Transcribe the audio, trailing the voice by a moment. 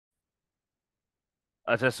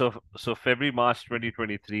so February, March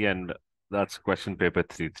 2023, and that's question paper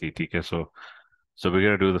 3-3, TK. So we're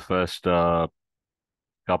gonna do the first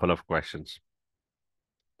couple of questions.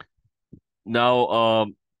 Now,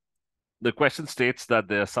 the question states that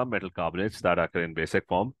there are some metal carbonates that occur in basic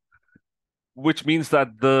form, which means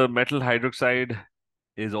that the metal hydroxide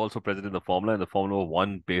is also present in the formula, and the formula of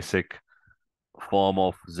one basic form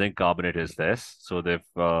of zinc carbonate is this. So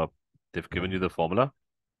they've given you the formula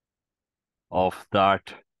of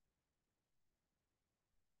that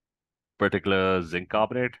particular zinc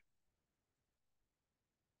carbonate,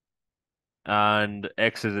 and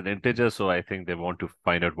X is an integer, so I think they want to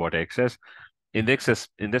find out what X is. In this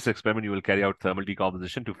experiment, you will carry out thermal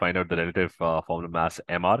decomposition to find out the relative formula mass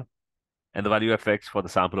Mr and the value of X for the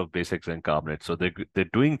sample of basic zinc carbonate. So they're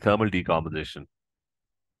doing thermal decomposition,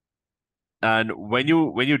 and when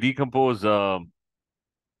you decompose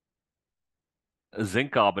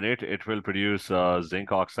zinc carbonate, it will produce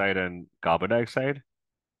zinc oxide and carbon dioxide.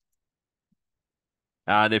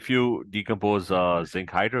 And if you decompose zinc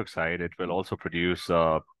hydroxide, it will also produce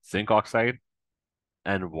zinc oxide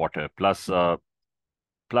and water. Plus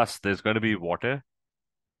there's going to be water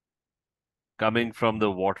coming from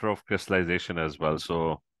the water of crystallization as well.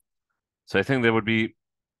 So I think there would be,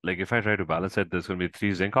 like, if I try to balance it, there's going to be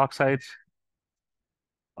 3 zinc oxides.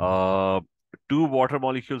 Uh, 2 water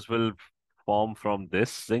molecules will form from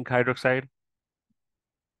this zinc hydroxide.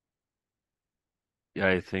 Yeah,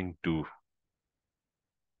 I think 2.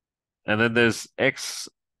 And then there's X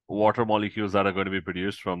water molecules that are going to be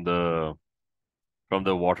produced from the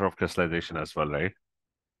water of crystallization as well, right?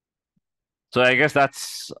 So I guess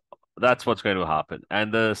that's what's going to happen.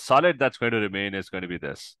 And the solid that's going to remain is going to be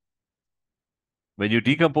this. When you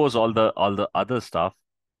decompose all the other stuff,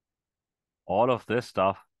 all of this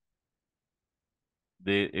stuff,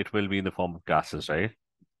 it will be in the form of gases, right?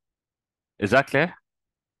 Is that clear?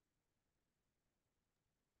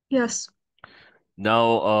 Yes.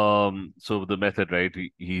 Now, so the method, right?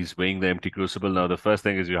 He's weighing the empty crucible. Now, the first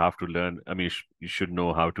thing is you have to learn. I mean, you should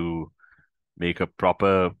know how to make a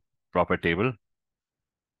proper table.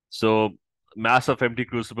 So, mass of empty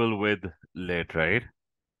crucible with lid, right?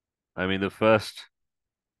 I mean,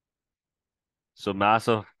 so mass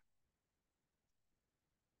of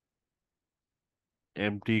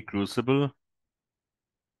empty crucible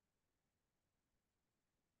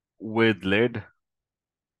with lid,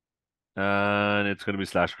 and it's going to be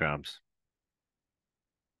slash grams.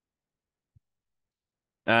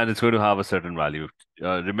 And it's going to have a certain value.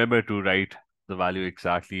 Remember to write the value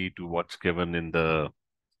exactly to what's given in the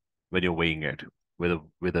when you're weighing it with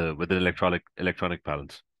an electronic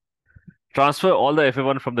balance. Transfer all the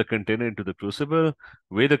Fa1 from the container into the crucible,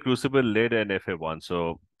 weigh the crucible lid and Fa1.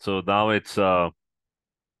 So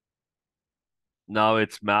now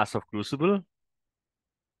it's mass of crucible.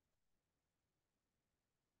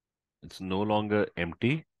 It's no longer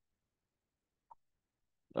empty.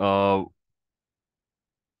 Uh,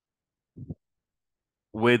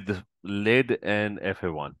 with lid and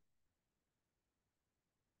Fa1.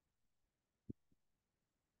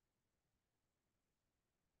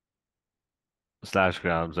 Slash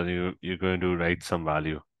grams, and you're going to write some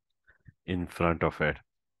value in front of it.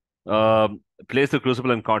 Place the crucible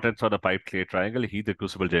and contents on a piped clay triangle. Heat the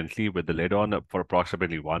crucible gently with the lid on for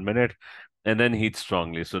approximately 1 minute, and then heat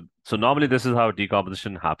strongly. So normally this is how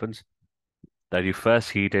decomposition happens. That you first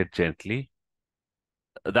heat it gently.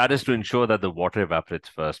 That is to ensure that the water evaporates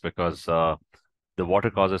first, because the water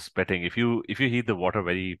causes spitting. If you heat the water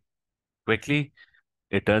very quickly,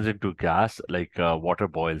 it turns into gas, like water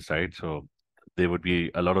boils, right? So there would be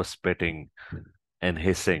a lot of spitting and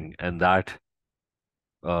hissing, and that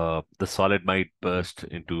the solid might burst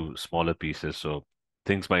into smaller pieces, so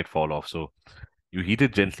things might fall off. So you heat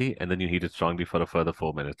it gently, and then you heat it strongly for a further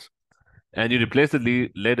 4 minutes. And you replace the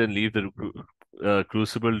lid and leave the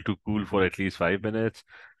crucible to cool for at least 5 minutes.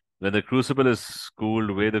 When the crucible is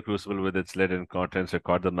cooled, weigh the crucible with its lid and contents,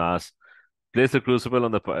 record the mass. Place the crucible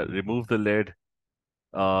on remove the lid.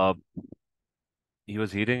 Uh, he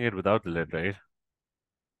was heating it without the lid, right?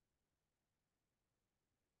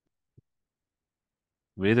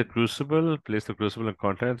 Weigh the crucible, place the crucible and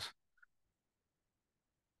contents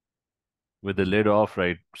with the lid off,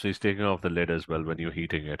 right? So he's taking off the lid as well when you're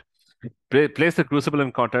heating it. Place the crucible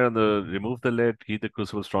and container on remove the lid, heat the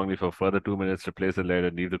crucible strongly for further 2 minutes, replace the lid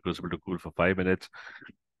and leave the crucible to cool for 5 minutes.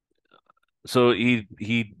 So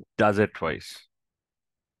he does it twice.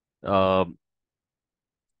 Um,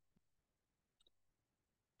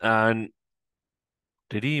 and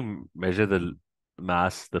did he measure the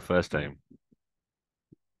mass the first time?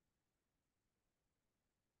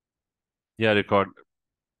 Yeah, record.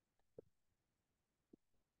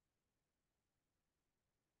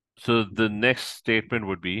 So the next statement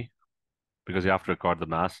would be, because you have to record the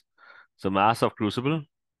mass. So mass of crucible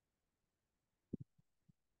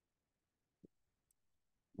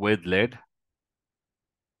with lead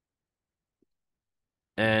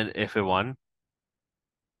and Fa1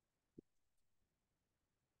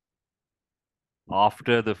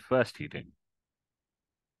 after the first heating.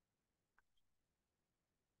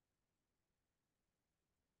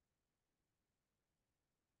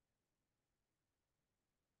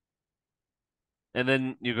 And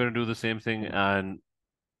then you're going to do the same thing and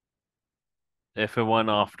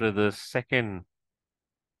Fa1 after the second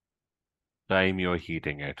time you're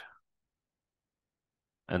heating it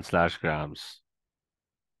and slash grams.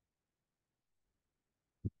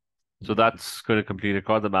 So that's going to complete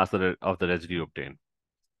record the mass of the residue obtained.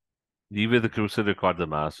 Leave with the crucible, record the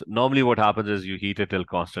mass. Normally what happens is you heat it till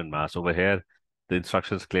constant mass. Over here, the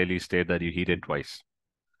instructions clearly state that you heat it twice.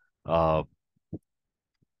 Uh,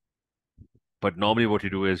 but normally what you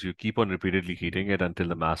do is you keep on repeatedly heating it until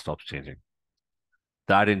the mass stops changing.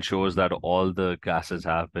 That ensures that all the gases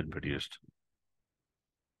have been produced.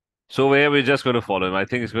 So where we're just going to follow him. I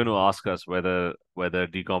think it's going to ask us whether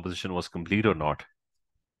decomposition was complete or not.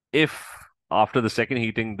 If after the second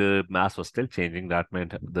heating the mass was still changing, that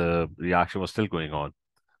meant the reaction was still going on.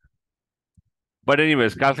 But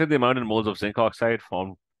anyways, calculate the amount in moles of zinc oxide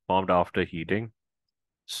formed after heating.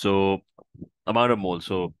 So amount of moles.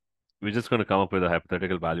 So we're just going to come up with a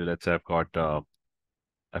hypothetical value. Let's say I've got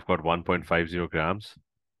 1.50 grams.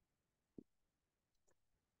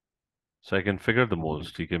 So I can figure out the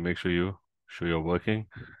moles. You can make sure you're working.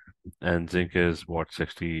 And zinc is what,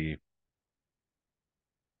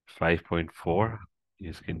 65.4.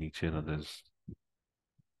 इसके नीचे ना there's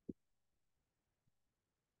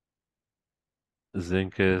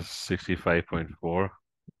zinc is 65.4.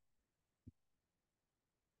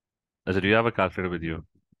 Do you have a calculator with you?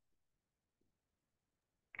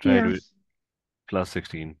 Try Yeah, to plus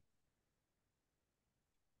 16.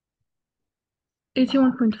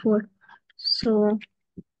 81.4. So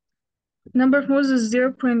number of moles is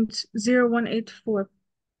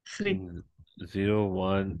 0.01843.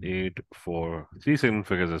 0.184. Three single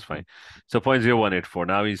figures is fine. So 0.0184.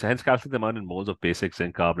 Now he's hence calculate the amount in moles of basic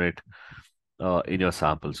zinc carbonate in your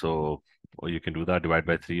sample. So or you can do that, divide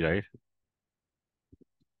by 3, right?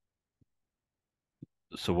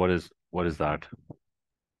 So what is that?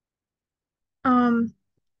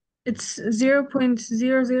 It's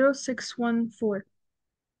 0.00614.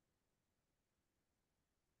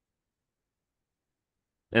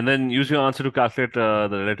 And then use your answer to calculate the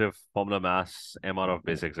relative formula mass MR of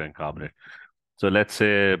basic zinc carbonate. So let's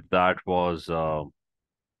say that was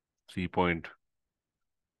 3 point,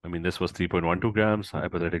 I mean, this was 3.12 grams,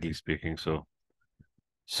 hypothetically speaking. So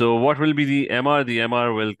what will be the MR? The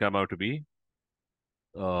MR will come out to be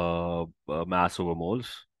mass over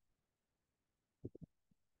moles.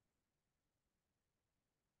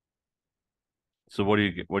 So what do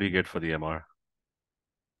you get for the MR?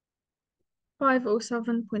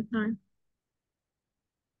 507.9.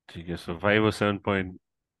 Okay, so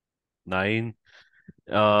 507.9.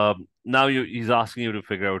 Now he's asking you to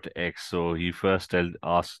figure out X. So he first is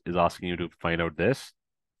asking you to find out this.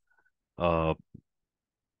 So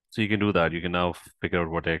you can do that. You can now figure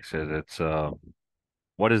out what X is. It's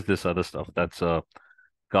what is this other stuff? That's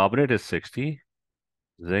carbonate is 60,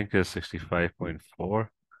 zinc is 65.4,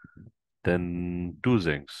 then two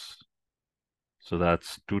zincs. So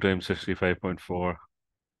that's 2 times 65.4,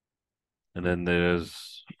 and then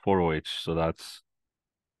there's 4 OH. So that's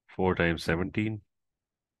 4 times 17,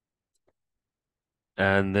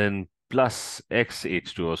 and then plus X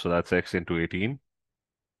H2O. So that's X into 18,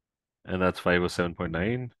 and that's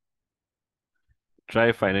 507.9.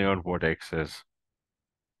 Try finding out what X is.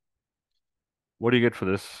 What do you get for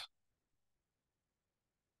this?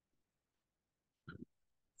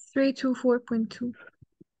 324.2.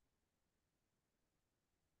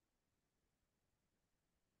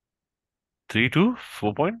 3 to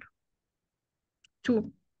 4 point?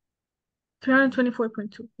 2.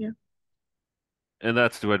 324.2. Yeah. And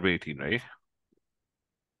that's divided by 18, right?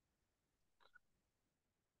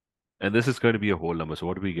 And this is going to be a whole number. So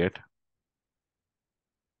what do we get?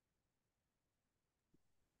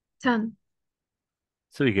 10.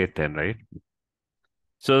 So we get 10, right?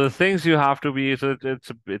 So the things you have to be, so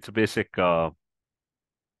it's a basic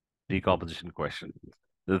decomposition question.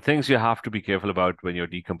 The things you have to be careful about when you're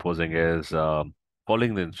decomposing is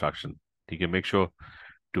following the instruction. You can make sure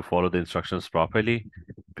to follow the instructions properly,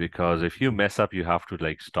 because if you mess up, you have to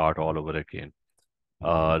like start all over again.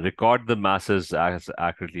 Record the masses as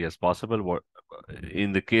accurately as possible. What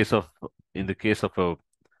in the case of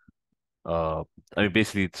a I mean,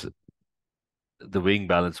 basically, it's the weighing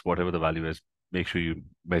balance, whatever the value is, make sure you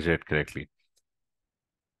measure it correctly.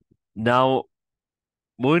 Now,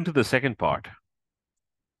 moving to the second part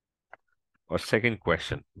or second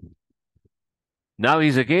question. Now,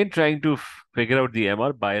 he's again trying to figure out the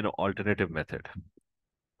MR by an alternative method.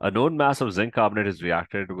 A known mass of zinc carbonate is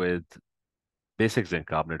reacted with basic zinc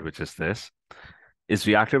carbonate, which is this, is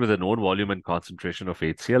reacted with a known volume and concentration of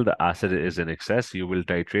HCl. The acid is in excess. You will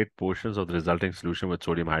titrate portions of the resulting solution with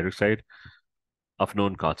sodium hydroxide of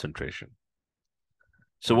known concentration.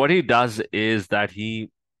 So what he does is that he's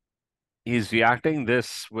reacting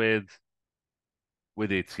this with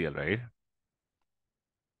HCl, right?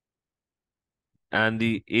 And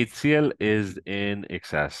the HCl is in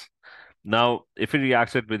excess. Now, if it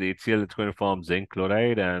reacts it with HCl, it's going to form zinc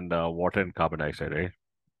chloride and water and carbon dioxide, right?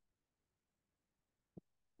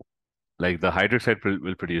 Like the hydroxide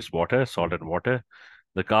will produce water, salt and water.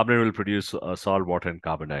 The carbonate will produce salt, water, and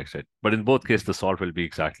carbon dioxide. But in both cases, the salt will be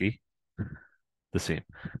exactly the same.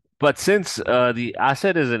 But since the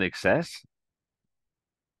acid is in excess,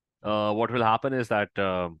 what will happen is that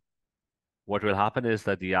the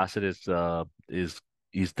acid is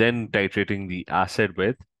then titrating the acid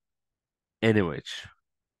with NaOH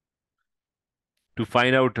to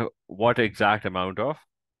find out what exact amount of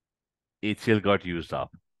HCl got used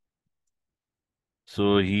up.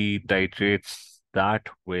 So he titrates that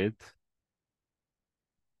with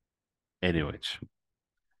NaOH.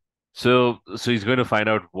 So he's going to find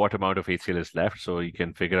out what amount of HCl is left so he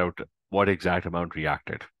can figure out what exact amount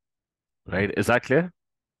reacted. Right? Is that clear?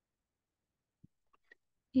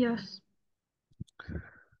 Yes.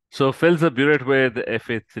 So fills the burette with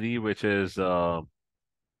Fa3, which is NaOH.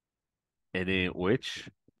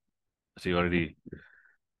 So you already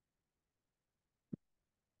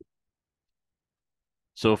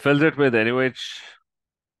fills it with NaOH,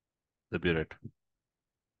 the burette.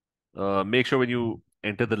 Make sure when you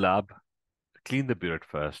enter the lab, clean the burette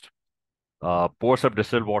first. Pour some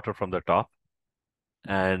distilled water from the top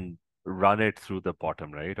and run it through the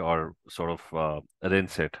bottom, right? Or sort of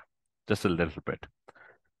rinse it just a little bit.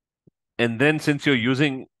 And then since you're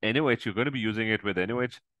using NaOH, you're going to be using it with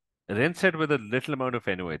NaOH. Rinse it with a little amount of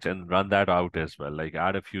NaOH and run that out as well. Like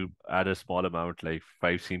add a small amount, like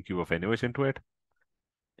 5 cm cube of NaOH into it,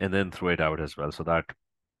 and then throw it out as well, so that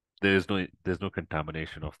there's no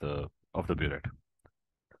contamination of the burette.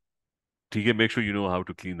 You can make sure you know how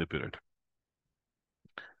to clean the burette.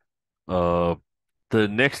 Uh, the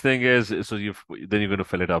next thing is so you're going to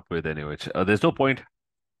fill it up with NaOH. There's no point.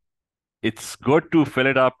 It's good to fill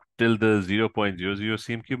it up till the 0.00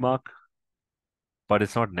 cm cube mark, but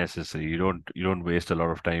it's not necessary. You don't waste a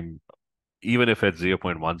lot of time. Even if it's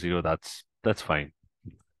 0.10, that's fine.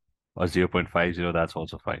 Or 0.50, that's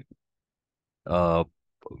also fine. Uh,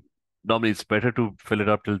 Normally it's better to fill it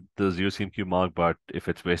up till the 0 cm mark, but if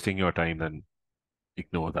it's wasting your time, then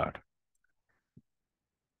ignore that.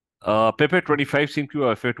 Pipette 25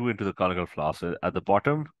 cm of Fa2 into the conical flask. At the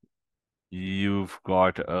bottom, you've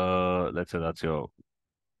got let's say that's your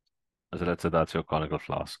conical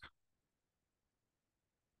flask.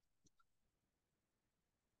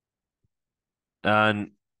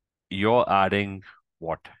 And you're adding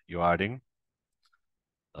what? You're adding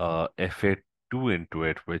Fa2 into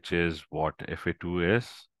it, which is what Fa2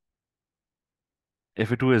 is.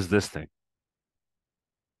 Fa2 is this thing.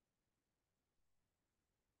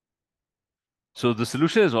 So the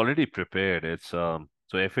solution is already prepared. It's so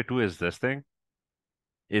Fa2 is this thing.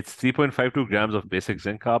 It's 3.52 grams of basic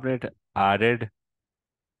zinc carbonate added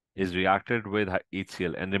is reacted with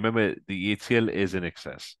HCl. And remember, the HCl is in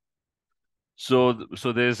excess. So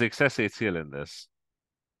there's excess HCl in this,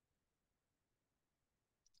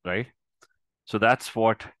 right? So that's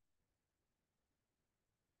what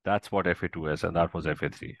Fa2 is, and that was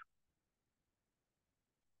Fa3.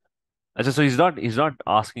 So he's not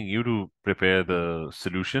asking you to prepare the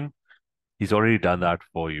solution. He's already done that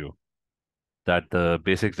for you. That the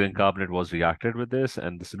basic zinc carbonate was reacted with this,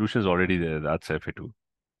 and the solution is already there. That's Fa2.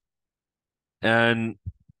 And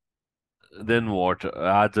then what?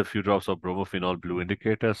 Adds a few drops of bromophenol blue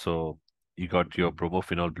indicator. So you got your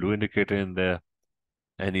bromophenol blue indicator in there,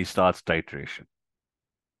 and he starts titration.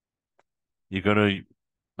 You're gonna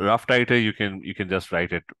rough titrate. You can just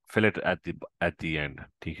write it, fill it at the end.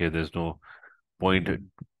 Okay, there's no point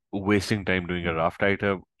wasting time doing a rough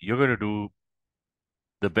titrate. You're gonna do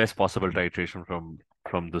the best possible titration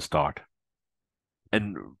from the start,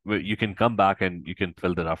 and you can come back and you can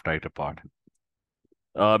fill the rough titrate part.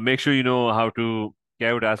 Make sure you know how to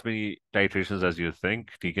carry out as many titrations as you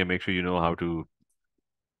think. TK, make sure you know how to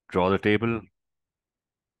draw the table.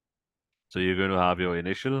 So you're going to have your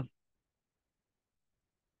initial,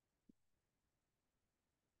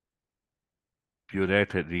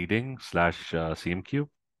 burette reading slash CMQ.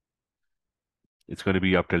 It's going to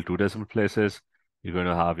be up till 2 decimal places. You're going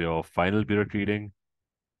to have your final burette reading.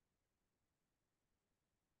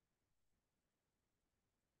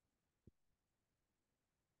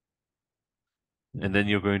 And then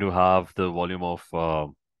you're going to have the volume of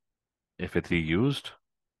Fa3 used.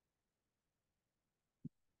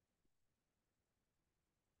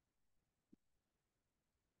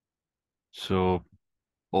 So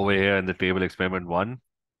over here in the table experiment 1,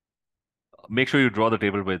 make sure you draw the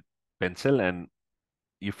table with pencil and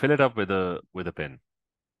you fill it up with a pen.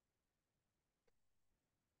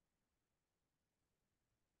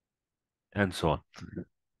 And so on.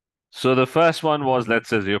 So the first one was, let's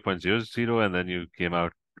say, 0.00, and then you came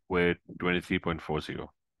out with 23.40.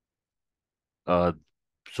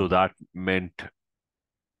 So that meant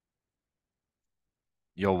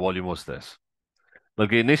your volume was this.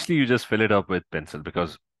 Okay, initially you just fill it up with pencil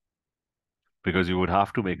because you would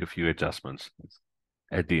have to make a few adjustments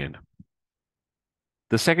at the end.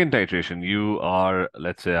 The second titration, you are,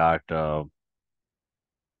 let's say, at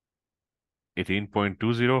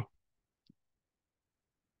 18.20,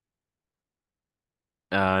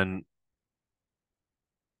 and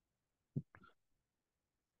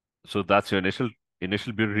so that's your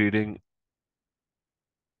initial build reading,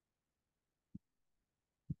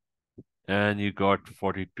 and you got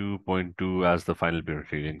 42.2 as the final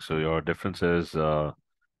build reading. So your difference is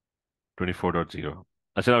 24.0.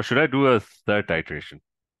 So now, should I do a third titration?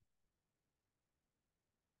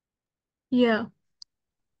 Yeah.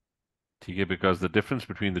 Okay, because the difference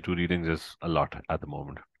between the two readings is a lot at the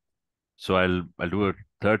moment. So I'll do a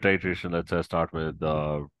third titration. Let's say start with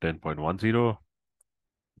 10.10.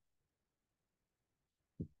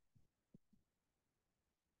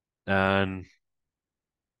 And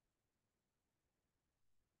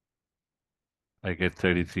I get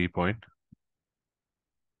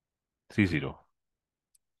 33.30.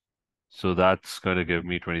 So that's going to give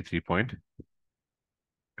me 23.20.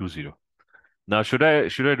 Now, should I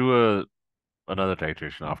do another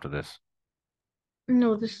titration after this?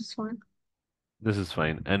 No, this is fine. This is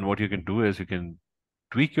fine. And what you can do is you can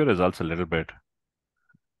tweak your results a little bit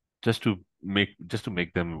just to make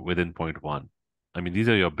them within 0.1. I mean, these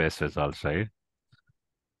are your best results, right?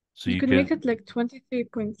 So You you can make can it like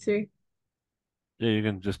 23.3. yeah, you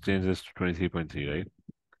can just change this to 23.3, right?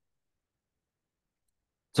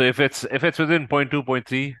 So if it's within 0.2,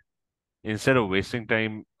 0.3, instead of wasting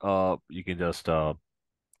time, you can just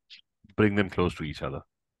bring them close to each other.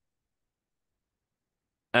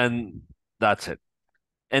 And that's it.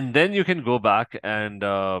 And then you can go back and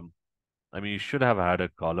I mean, you should have had a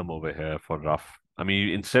column over here for rough. I mean,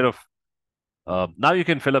 instead of now you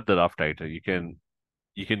can fill up the rough title. You can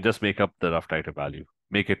just make up the rough title value.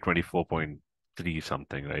 Make it 24.3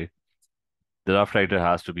 something, right? The rough title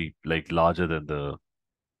has to be like larger than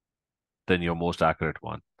your most accurate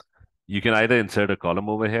one. You can either insert a column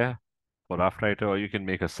over here for rough writer, or you can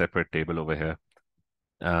make a separate table over here.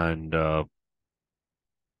 And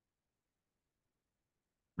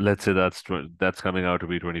let's say that's coming out to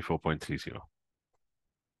be 24.30.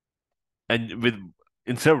 And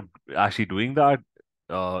instead of actually doing that,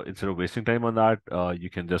 instead of wasting time on that, you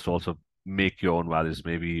can just also make your own values.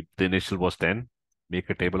 Maybe the initial was 10, make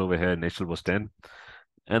a table over here, initial was 10,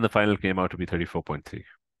 and the final came out to be 34.3.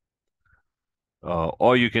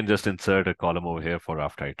 Or you can just insert a column over here for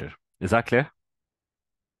rough writer. Is that clear?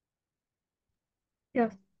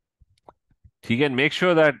 Yes. You can make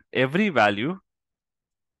sure that every value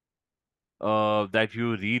that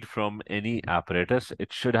you read from any apparatus,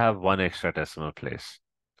 it should have one extra decimal place.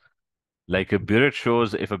 Like if a burette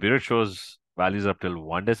shows values up till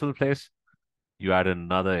 1 decimal place, you add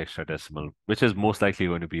another extra decimal, which is most likely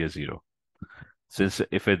going to be a 0. Since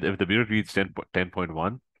if the burette reads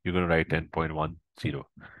 10.1, you're going to write 10.10.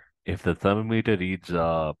 If the thermometer reads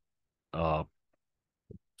uh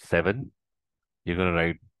 7, you're going to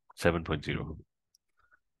write 7.0.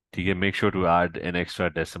 You can make sure to add an extra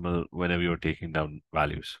decimal whenever you're taking down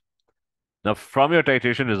values. Now, from your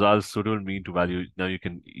titration results, suitable mean to value, now you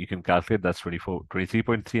can calculate that's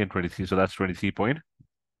 23.3 and 23. So that's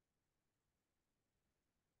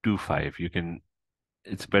 23.25.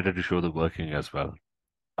 It's better to show the working as well.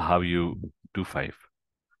 How you do 5.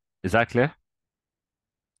 Is that clear?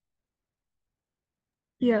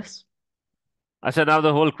 Yes. I said now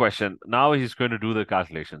the whole question. Now he's going to do the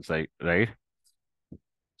calculations, right?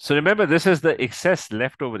 So remember, this is the excess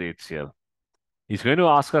leftover HCl. He's going to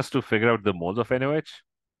ask us to figure out the moles of NaOH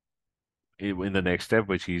in the next step,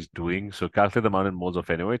 which he's doing. So calculate the amount in moles of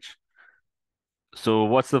NaOH. So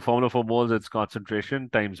what's the formula for moles? It's concentration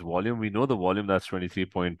times volume. We know the volume, that's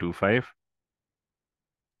 23.25.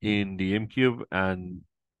 in dm cube, and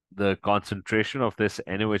the concentration of this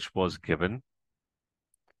NaOH was given,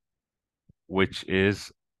 which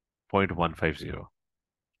is 0.150.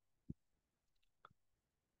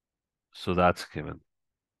 So that's given.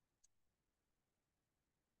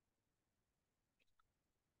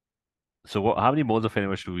 So how many moles of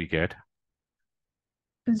NaOH do we get?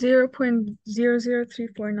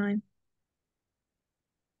 0.00349.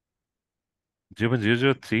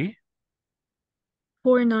 0.003?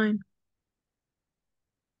 49.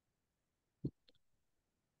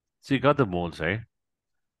 So you got the moles, right?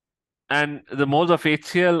 And the moles of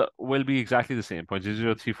HCl will be exactly the same,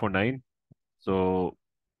 0.00349. So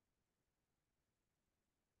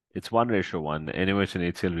it's 1:1. NaOH and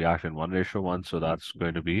HCl react in 1:1. So that's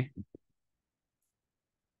going to be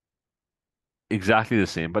exactly the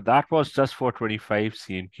same. But that was just for 25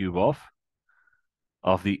 cm cube of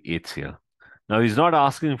the HCl. Now he's not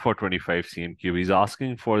asking for 25 cm cube. He's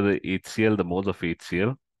asking for the HCl, the moles of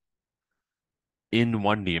HCl in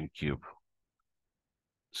 1 dm cube.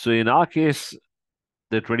 So in our case,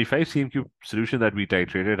 the 25 cm cube solution that we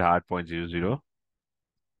titrated had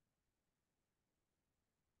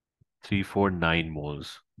 0.00349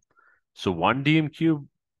 moles. So 1 dm cube,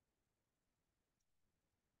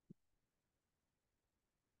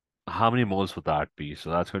 how many moles would that be? So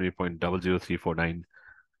that's going to be 0.00349,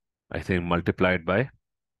 I think, multiplied by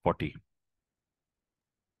 40.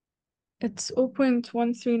 It's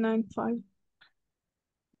 0.1395.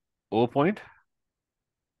 0 point.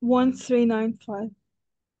 1395.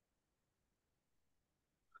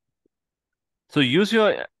 So use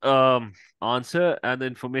your answer and the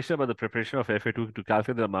information about the preparation of Fa2 to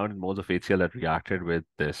calculate the amount in moles of HCl that reacted with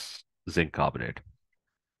this zinc carbonate.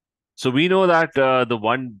 So we know that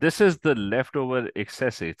this is the leftover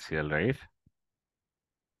excess HCl, right?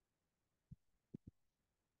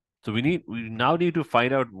 So we now need to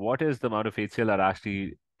find out what is the amount of HCl that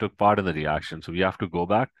actually took part in the reaction. So we have to go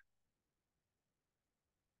back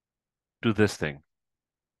to this thing.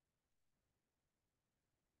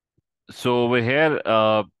 So over here,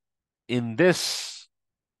 in this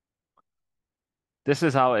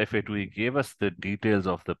is how Fa2, he gave us the details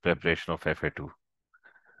of the preparation of Fa2.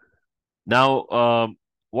 Now,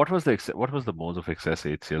 what was the moles of excess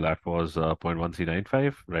HCl? That was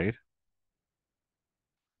 0.1395, right?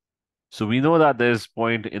 So we know that there's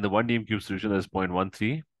point in the 1 dm cube solution, there's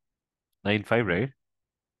 0.1395, right?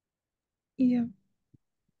 Yeah.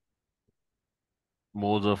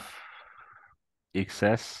 Moles of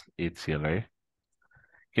excess HCl, right?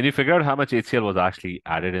 Can you figure out how much HCl was actually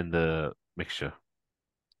added in the mixture?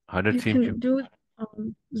 100 You cm can cube. do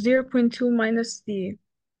 0.2 minus the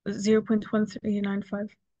 0.1395.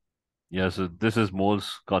 Yeah, so this is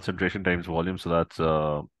moles concentration times volume. So that's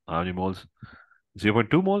how many moles?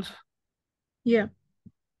 0.2 moles. Yeah.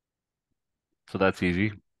 So that's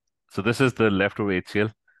easy. So this is the leftover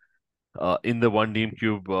HCl in the 1 dm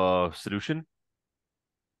cube solution.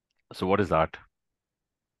 So what is that?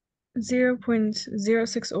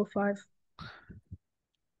 0.0605.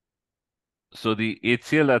 So the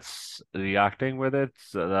HCl that's reacting with it,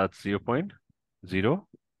 so that's 0.0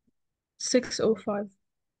 605.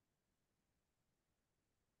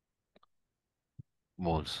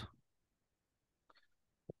 moles.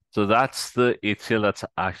 So that's the HCl that's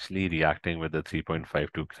actually reacting with the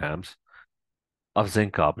 3.52 grams of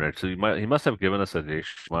zinc carbonate. So he must have given us a ratio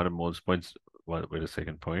amount of moles points. Wait a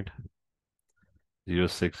second,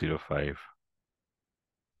 0.0605.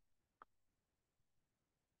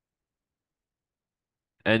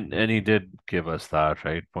 And he did give us that,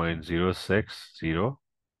 right? 0.060.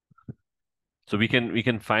 So we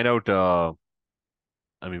can find out I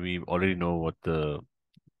mean we already know what the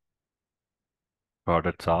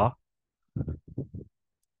products are,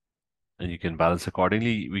 and you can balance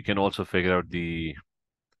accordingly. We can also figure out the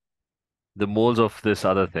moles of this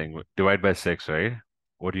other thing. Divide by 6, right?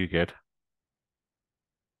 What do you get?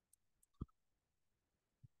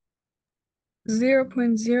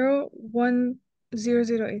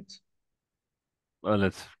 0.01008. Well,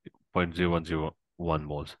 let's 0.0101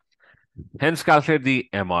 moles. Hence, calculate the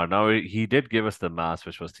MR. Now, he did give us the mass,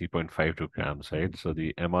 which was 3.52 grams, right? So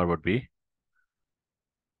the MR would be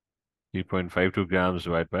 3.52 grams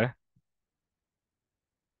divided by,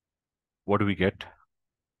 what do we get?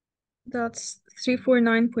 That's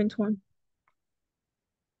 349.1.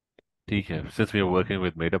 Okay. Since we are working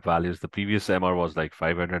with made up values, the previous MR was like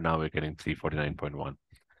 500. Now we're getting 349.1.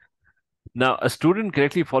 Now, a student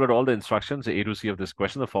correctly followed all the instructions A to C of this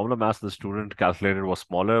question. The formula mass the student calculated was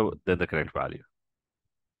smaller than the correct value.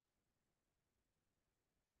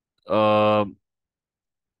 Um,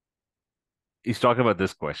 he's talking about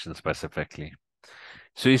this question specifically.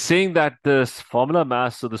 So he's saying that this formula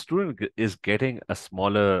mass, so the student is getting a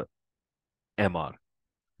smaller MR,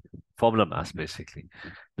 formula mass basically.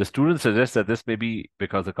 The student suggests that this may be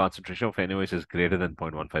because the concentration of NaOH is greater than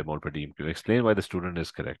 0.15 mole per dm. Explain why the student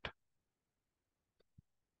is correct.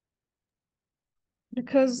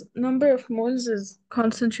 Because number of moles is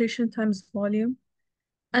concentration times volume.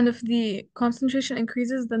 And if the concentration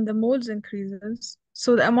increases, then the moles increases.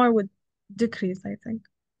 So the MR would decrease, I think.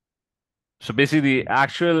 So basically, the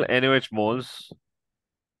actual NaOH moles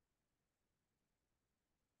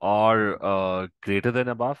are greater than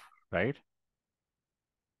above, right?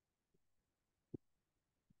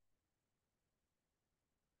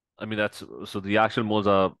 I mean, that's so the actual moles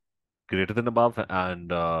are greater than above,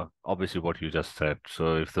 and obviously what you just said.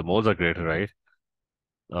 So if the moles are greater, right,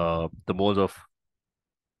 the moles of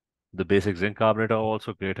the basic zinc carbonate are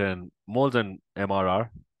also greater, and moles and MR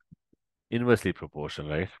are inversely proportional,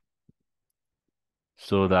 right?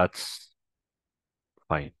 So that's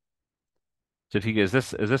fine. So is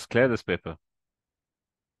this clear, this paper?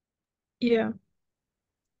 Yeah.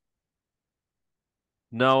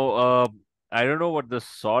 Now, I don't know what the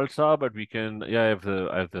salts are, but we can. Yeah, I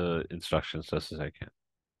have the instructions just as I can.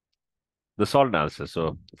 The salt analysis.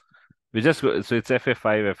 So so it's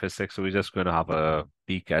FA5, FA6. So we're just going to have a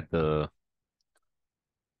peek at the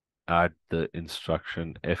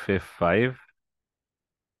instruction FA5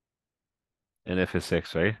 and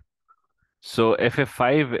FA6, right? So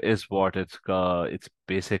FA5 is what it's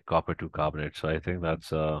basic copper 2 carbonate. So I think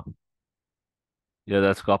that's yeah,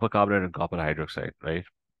 that's copper carbonate and copper hydroxide, right?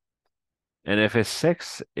 And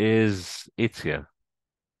FA6 is HCl,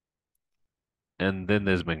 and then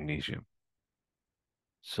there's magnesium.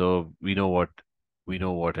 So we know what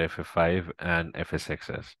FA5 and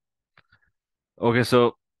FA6 is. Okay,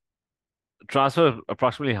 so transfer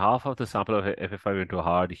approximately half of the sample of FA5 into a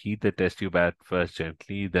hard, heat the test tube at first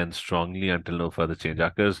gently, then strongly until no further change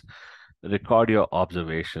occurs. Record your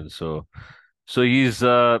observations. So he's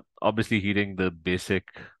obviously heating the basic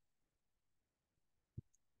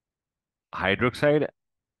hydroxide,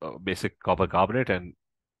 basic copper carbonate, and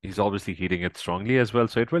he's obviously heating it strongly as well.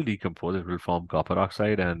 So it will decompose. It will form copper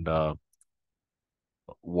oxide and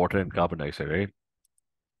water and carbon dioxide, right?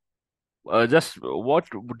 Just what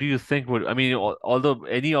do you think would, I mean, although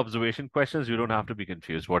any observation questions, you don't have to be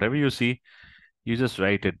confused. Whatever you see, you just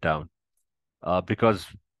write it down. Because,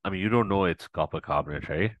 I mean, you don't know it's copper carbonate,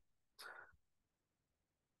 right?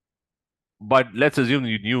 But let's assume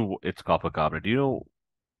you knew it's copper carbonate. Do you know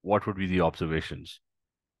what would be the observations?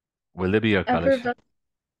 Will there be a color? Ever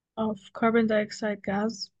of carbon dioxide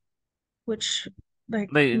gas, which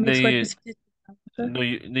like No, no, makes white precipitation.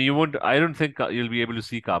 Okay. no, you won't. I don't think you'll be able to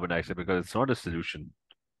see carbon dioxide because it's not a solution.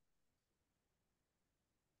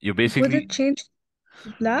 You Would it basically, change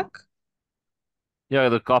to black? yeah,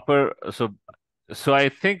 the copper. So I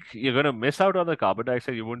think you're gonna miss out on the carbon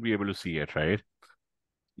dioxide. You won't be able to see it, right?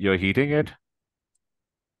 You're heating it.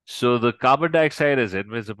 So the carbon dioxide is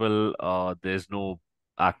invisible. There's no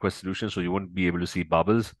aqueous solution, so you won't be able to see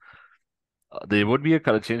bubbles. There would be a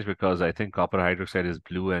color change because I think copper hydroxide is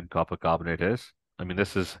blue and copper carbonate is. I mean,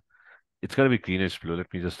 it's gonna be greenish blue.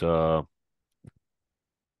 Let me just the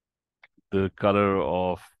color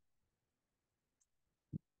of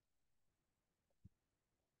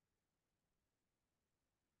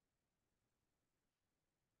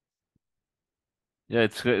yeah,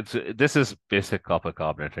 it's this is basic copper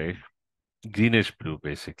carbonate, right? Greenish blue,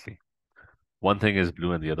 basically. One thing is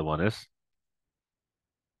blue and the other one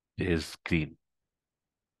is green.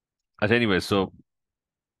 But anyway, so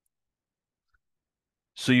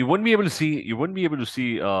you wouldn't be able to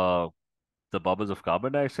see the bubbles of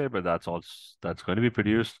carbon dioxide, but that's going to be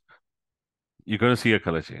produced. You're going to see a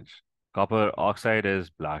color change. Copper oxide is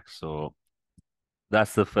black, so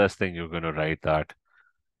that's the first thing you're going to write that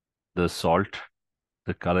the salt,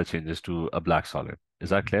 the color changes to a black solid.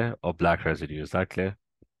 Is that clear? Or black residue? Is that clear?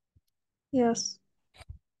 Yes.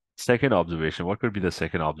 Second observation. What could be the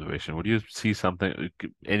second observation? Would you see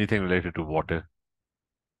anything related to water?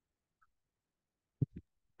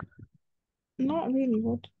 Not really.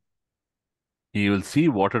 What? You will see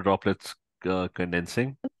water droplets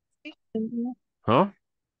condensing. Yeah. Huh?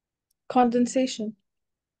 Condensation.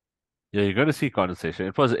 Yeah, you're going to see condensation.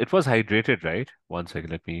 It was hydrated, right? One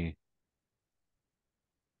second, let me.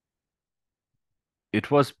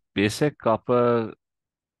 It was basic copper.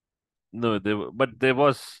 No, but there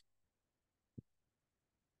was.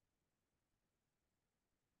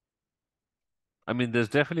 I mean, there's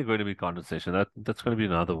definitely going to be condensation. That's going to be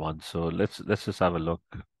another one. So let's just have a look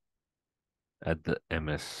at the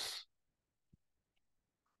MS.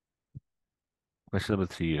 Question number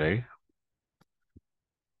 3, right?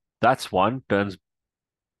 That's one turns.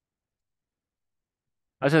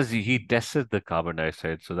 As says he tested the carbon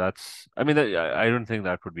dioxide, so that's. I mean, I don't think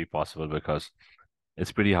that would be possible because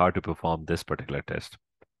it's pretty hard to perform this particular test.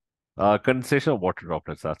 Condensation of water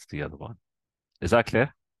droplets. That's the other one. Is that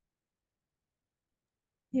clear?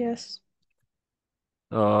 Yes.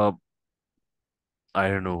 Uh, I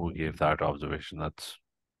don't know who gave that observation. That's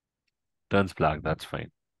turns black. That's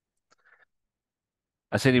fine.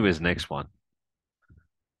 As anyways, next one.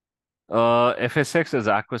 FSX is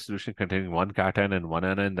aqueous solution containing one cation and one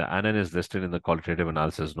anion. The anion is listed in the qualitative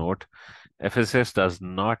analysis note. FSS does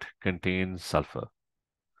not contain sulfur.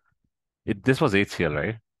 This was HCl,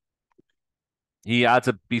 right? He adds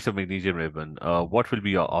a piece of magnesium ribbon. What will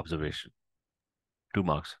be your observation? 2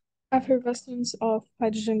 marks. Effervescence of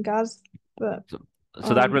hydrogen gas, but So,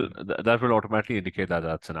 so that um, will that will automatically indicate that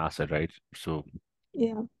that's an acid, right? So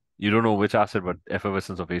yeah. you don't know which acid, but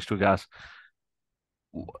effervescence of H2 gas.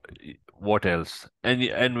 What else?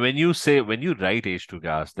 And when you write H2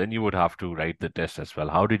 gas, then you would have to write the test as well.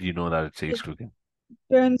 How did you know that it's It H2 gas?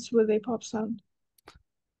 burns with a pop sound.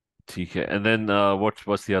 TK. And then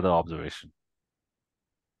what's the other observation?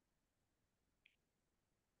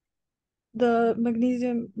 The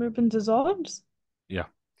magnesium ribbon dissolves. Yeah.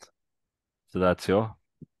 So that's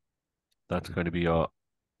going to be your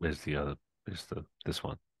where's the other where's the this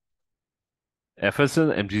one.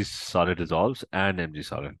 FSL Mg solid dissolves and Mg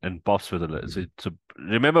solid and pops with a so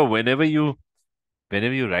remember whenever you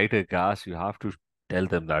write a gas, you have to tell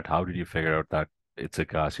them that how did you figure out that it's a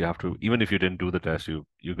gas? You have to even if you didn't do the test,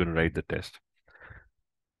 you're gonna write the test.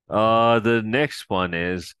 The next one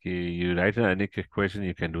is you write an ionic equation,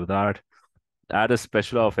 you can do that. Add a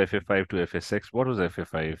special of Fa5 to Fa6. What was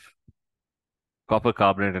Fa5? Copper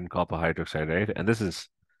carbonate and copper hydroxide, right? And this is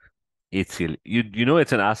HCl. You know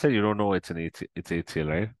it's an acid, you don't know it's HCl,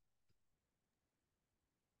 right?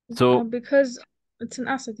 So Because it's an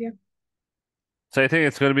acid, yeah. so I think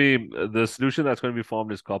it's going to be the solution that's going to be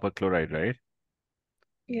formed is copper chloride, right?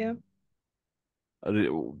 Yeah. Uh,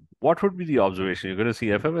 What would be the observation? You're going to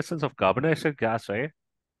see effervescence of carbon dioxide gas, right?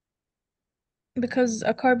 Because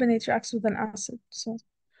a carbonate reacts with an acid. So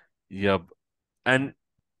Yep. And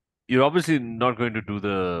you're obviously not going to do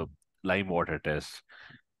the lime water test.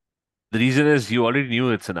 The reason is you already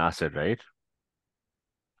knew it's an acid, right?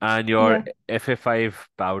 And your yeah. Fa5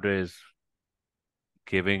 powder is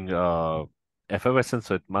giving effervescence,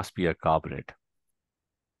 so it must be a carbonate.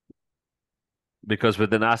 Because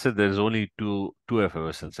with an acid, there's only two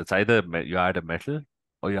effervescence. It's either you add a metal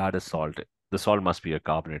or you add a salt. The salt must be a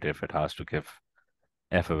carbonate if it has to give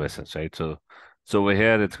effervescence, right? So over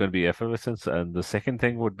here it's going to be effervescence, and the second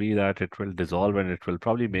thing would be that it will dissolve and it will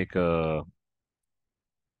probably make a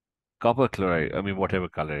copper chloride. I mean, whatever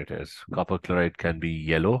color it is, copper chloride can be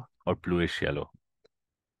yellow or bluish yellow.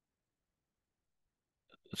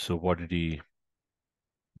 So what did he?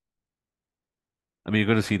 I mean, you're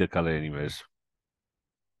going to see the color anyways.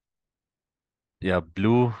 Yeah,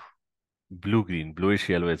 blue green, bluish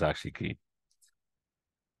yellow is actually green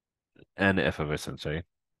and effervescence, right?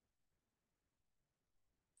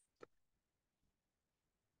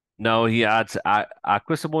 Now he adds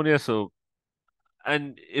aqueous ammonia, so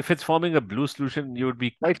and if it's forming a blue solution, you would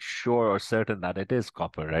be quite sure or certain that it is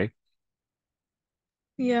copper, right?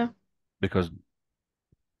 Yeah. Because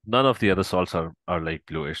none of the other salts are like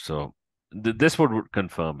bluish. So this would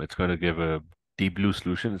confirm it's going to give a deep blue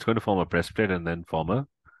solution. It's going to form a precipitate and then form a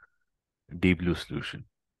deep blue solution.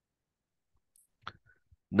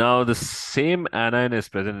 Now the same anion is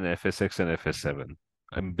present in FS6 and FS7.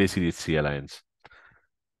 I'm basically it's C ions.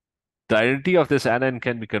 The identity of this anion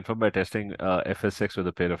can be confirmed by testing FS6 with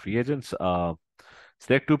a pair of reagents.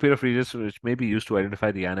 Select two pair of reagents which may be used to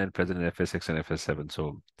identify the anion present in FS6 and FS7.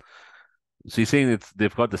 So you're saying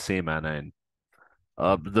they've got the same anion.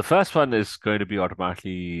 The first one is going to be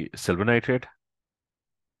automatically silver nitrate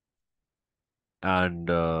and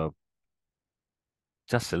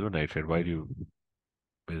just silver nitrate. Why do you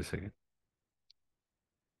wait a second?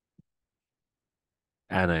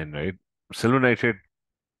 Anion, right? Silver nitrate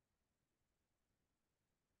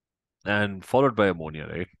and followed by ammonia,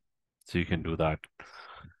 right? So you can do that.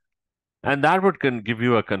 And that would can give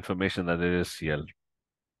you a confirmation that it is Cl.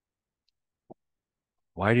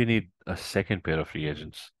 Why do you need a second pair of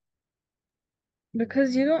reagents?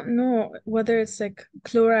 Because you don't know whether it's like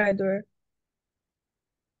chloride or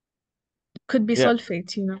could be Yeah,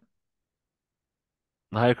 sulfate, you know.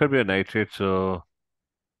 it could be a nitrate, so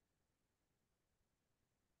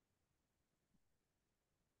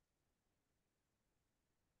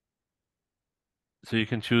you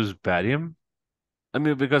can choose barium. I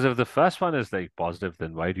mean, because if the first one is like positive,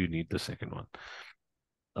 then why do you need the second one?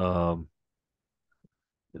 Um,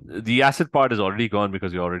 the acid part is already gone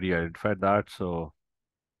because you already identified that. So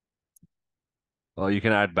you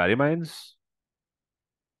can add baryamines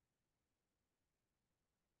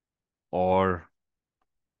or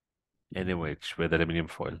NaOH with aluminum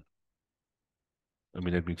foil. I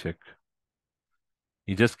mean, let me check.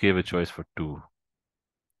 He just gave a choice for two.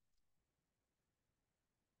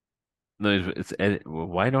 No,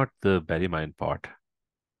 why not the berrymine part?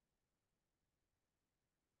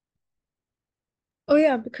 Oh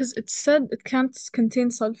yeah, because it said it can't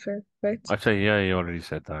contain sulfur, right? Actually, yeah, you already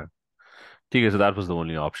said that. Okay, so that was the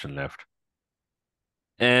only option left.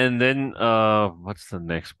 And then, what's the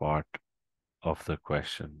next part of the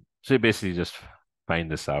question? So you basically just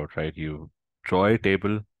find this out, right? You draw a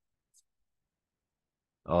table,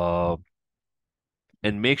 uh,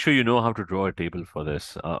 and make sure you know how to draw a table for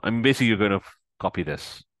this. I mean, basically, you're going to copy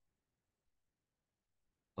this.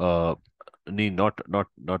 Uh,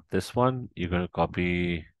 not this one. You're going to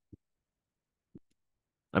copy.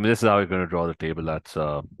 I mean, this is how you're going to draw the table. That's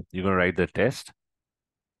you're going to write the test.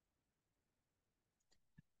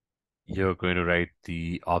 You're going to write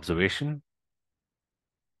the observation,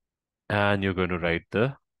 and you're going to write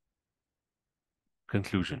the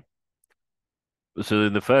conclusion. So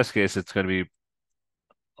in the first case, it's going to be,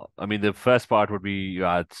 I mean, the first part would be you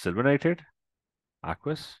add silver nitrate,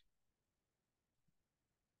 aqueous.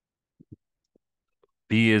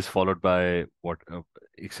 B is followed by what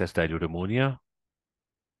excess dilute ammonia.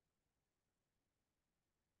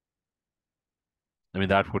 I mean,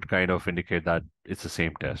 that would kind of indicate that it's the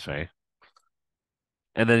same test, right?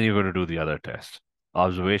 And then you're going to do the other test,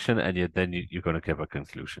 observation, and then you're going to give a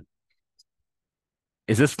conclusion.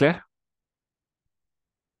 Is this clear?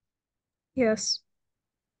 Yes.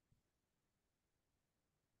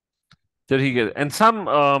 Did he get and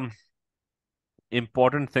some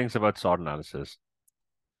important things about salt analysis?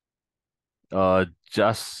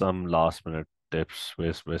 Just some last minute tips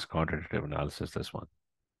with quantitative analysis. This one.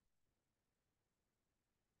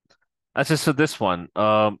 So this one.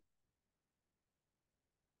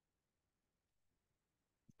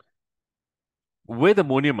 With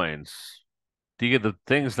ammonium ions, you get the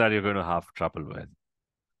things that you're going to have trouble with.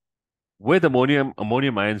 With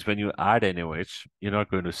ammonium ions, when you add NaOH, you're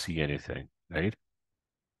not going to see anything, right?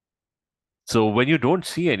 So when you don't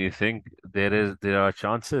see anything, there are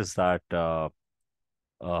chances that uh,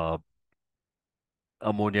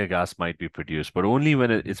 ammonia gas might be produced, but only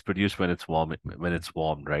when it's produced when it's warm,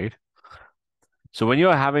 right? So when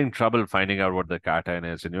you're having trouble finding out what the cation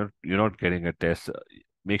is, and you're not getting a test,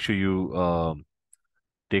 make sure you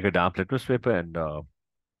take a damp litmus paper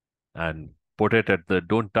and put it at the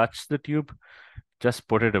don't touch the tube. Just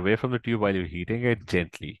put it away from the tube while you're heating it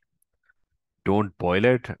gently. Don't boil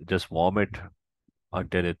it, just warm it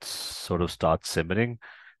until it sort of starts simmering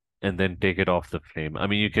and then take it off the flame. I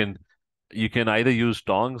mean, you can either use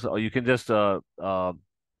tongs or you can just I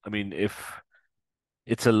mean, if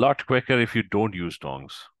it's a lot quicker if you don't use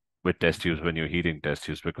tongs with test tubes when you're heating test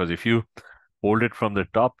tubes because if you hold it from the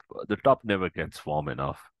top never gets warm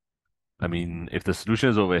enough. I mean, if the solution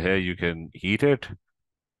is over here, you can heat it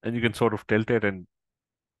and you can sort of tilt it and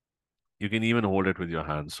you can even hold it with your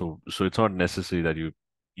hands. So it's not necessary that you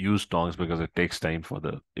use tongs because it takes time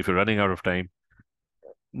if you're running out of time,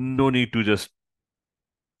 no need to just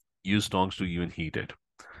use tongs to even heat it.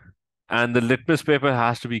 And the litmus paper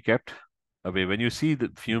has to be kept away. When you see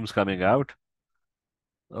the fumes coming out,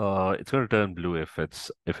 it's going to turn blue if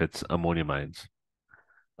it's ammonium ions.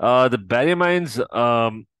 The barium ions,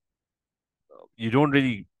 you're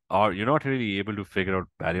not really able to figure out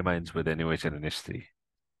barium ions with NaOH and NH3.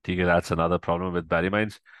 Okay, that's another problem with barium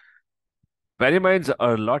ions. Barium ions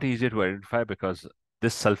are a lot easier to identify because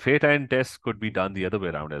this sulfate ion test could be done the other way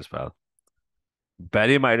around as well.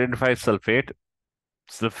 Barium identifies sulfate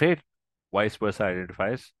vice versa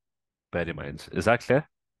identifies barium ions. Is that clear?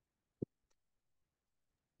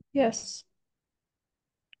 Yes.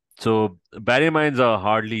 So barium ions are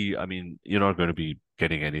hardly, I mean, you're not going to be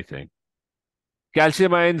getting anything.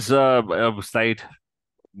 Calcium ions, a slight,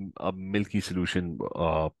 a milky solution,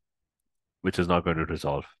 which is not going to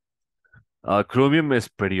resolve. Chromium is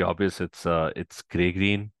pretty obvious. It's gray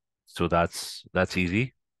green, so that's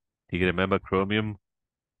easy. You can remember chromium.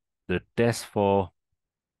 The test for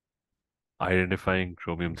identifying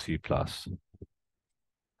chromium C plus.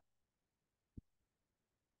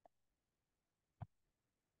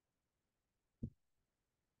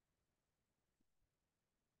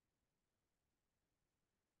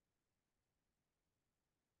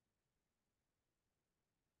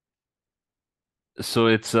 So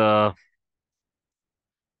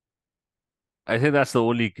I think that's the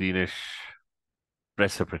only greenish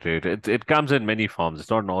precipitate. It comes in many forms. It's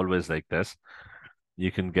not always like this.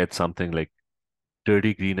 You can get something like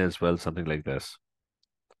dirty green as well, something like this.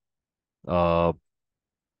 Uh,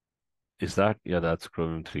 is that? Yeah, that's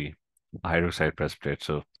chromium 3 hydroxide precipitate.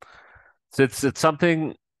 So it's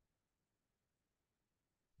something,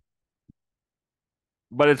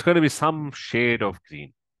 but it's going to be some shade of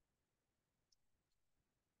green.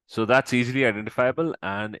 So that's easily identifiable,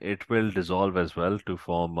 and it will dissolve as well to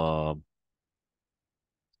form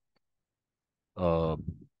uh,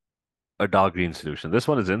 a dark green solution. This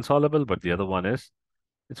one is insoluble, but the other one is,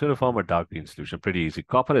 it's going to form a dark green solution. Pretty easy.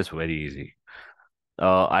 Copper is very easy.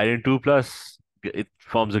 Iron 2 plus, it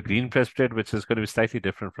forms a green precipitate, which is going to be slightly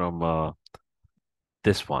different from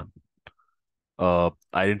this one.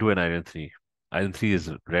 Iron 2 and iron 3. Iron 3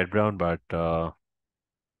 is red brown, but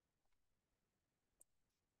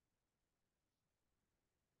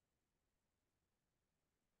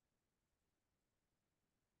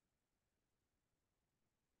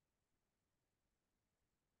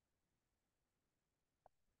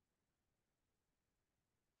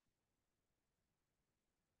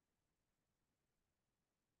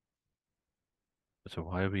so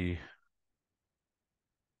why are we?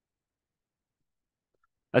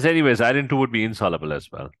 As anyways, iron 2 would be insoluble as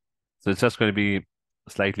well. So it's just going to be a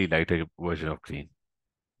slightly lighter version of green.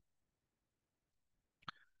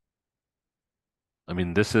 I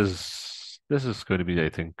mean, this is going to be, I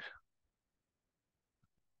think.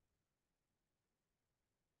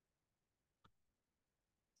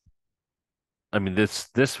 I mean,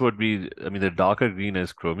 this would be. I mean, the darker green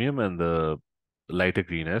is chromium, and the lighter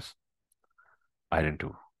green is iron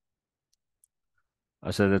 2.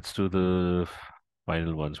 I said let's do the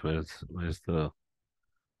final ones. Where's the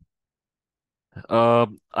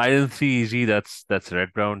iron 3 easy? That's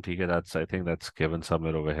red brown. Okay, that's, I think that's given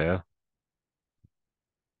somewhere over here.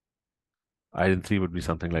 Iron 3 would be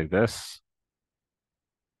something like this,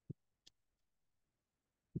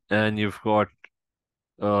 and you've got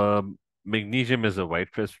magnesium is a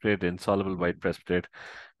white precipitate, insoluble white precipitate.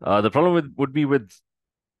 The problem would be with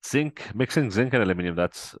zinc, mixing zinc and aluminum.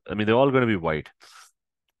 I mean, they're all going to be white,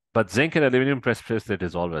 but zinc and aluminum precipitates, they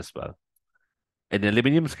dissolve as well. In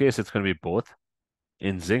aluminum's case, it's going to be both.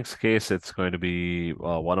 In zinc's case, it's going to be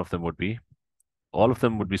one of them would be, all of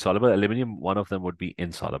them would be soluble. Aluminum, one of them would be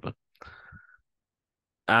insoluble.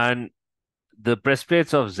 And the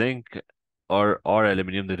precipitates of zinc or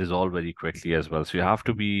aluminum, they dissolve very quickly as well. So you have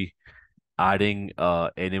to be adding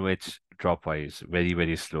NaOH dropwise, very,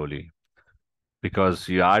 very slowly. Because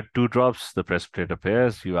you add 2 drops, the precipitate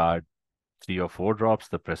appears. You add 3 or 4 drops,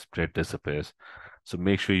 the precipitate disappears. So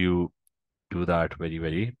make sure you do that very,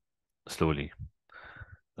 very slowly.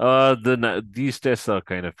 These tests are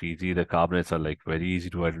kind of easy. The carbonates are like very easy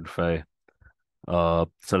to identify.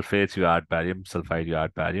 Sulfates, you add barium. Sulfide, you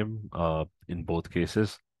add barium. In both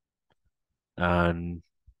cases. And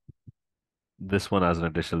this one as an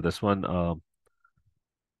additional, this one.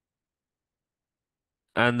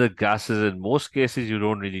 And the gases, in most cases, you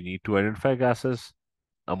don't really need to identify gases.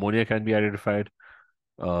 Ammonia can be identified,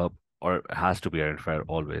 uh, or has to be identified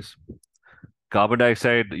always. Carbon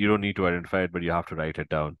dioxide, you don't need to identify it, but you have to write it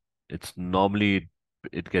down. It's normally,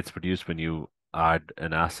 it gets produced when you add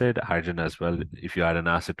an acid, hydrogen as well, if you add an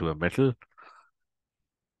acid to a metal.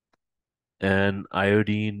 And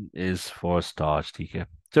iodine is for starch, TK.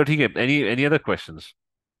 So, TK, any other questions?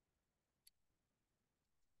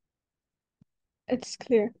 It's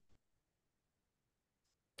clear.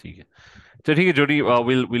 TK. So, TK, Jody,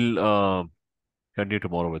 we'll continue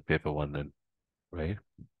tomorrow with paper 1 then, right?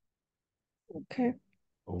 Okay.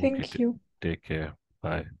 Okay, Thank you. take care.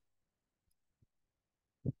 Bye.